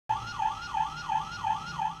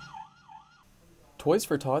Toys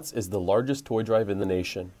for Tots is the largest toy drive in the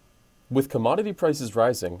nation. With commodity prices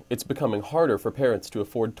rising, it's becoming harder for parents to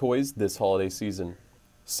afford toys this holiday season.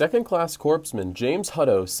 Second-class corpsman James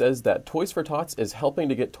Hutto says that Toys for Tots is helping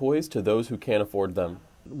to get toys to those who can't afford them.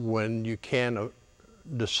 When you can't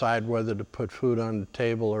decide whether to put food on the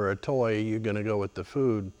table or a toy, you're going to go with the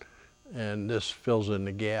food, and this fills in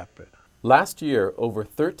the gap. Last year, over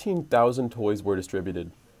 13,000 toys were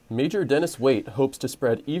distributed. Major Dennis Waite hopes to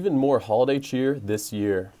spread even more holiday cheer this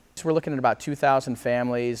year. So we're looking at about 2,000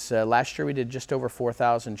 families. Last year we did just over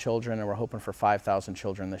 4,000 children, and we're hoping for 5,000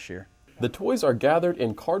 children this year. The toys are gathered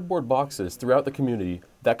in cardboard boxes throughout the community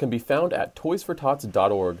that can be found at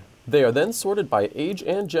toysfortots.org. They are then sorted by age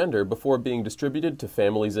and gender before being distributed to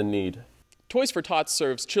families in need. Toys for Tots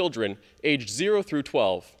serves children aged 0 through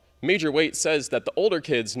 12. Major Waite says that the older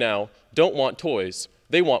kids now don't want toys.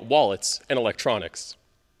 They want wallets and electronics.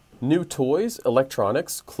 New toys,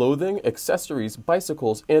 electronics, clothing, accessories,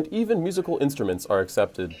 bicycles, and even musical instruments are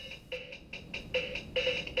accepted.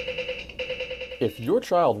 If your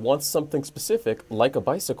child wants something specific, like a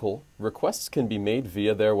bicycle, requests can be made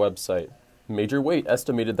via their website. Major Waite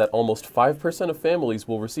estimated that almost 5% of families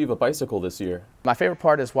will receive a bicycle this year. My favorite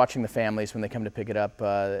part is watching the families when they come to pick it up,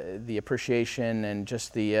 the appreciation and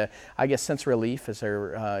just the, I guess, sense of relief as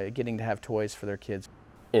they're getting to have toys for their kids.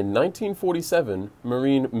 In 1947,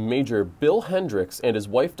 Marine Major Bill Hendricks and his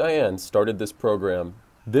wife Diane started this program.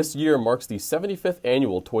 This year marks the 75th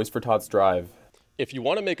annual Toys for Tots Drive. If you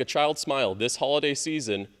want to make a child smile this holiday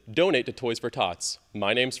season, donate to Toys for Tots.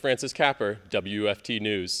 My name's Francis Capper, WFT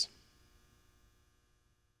News.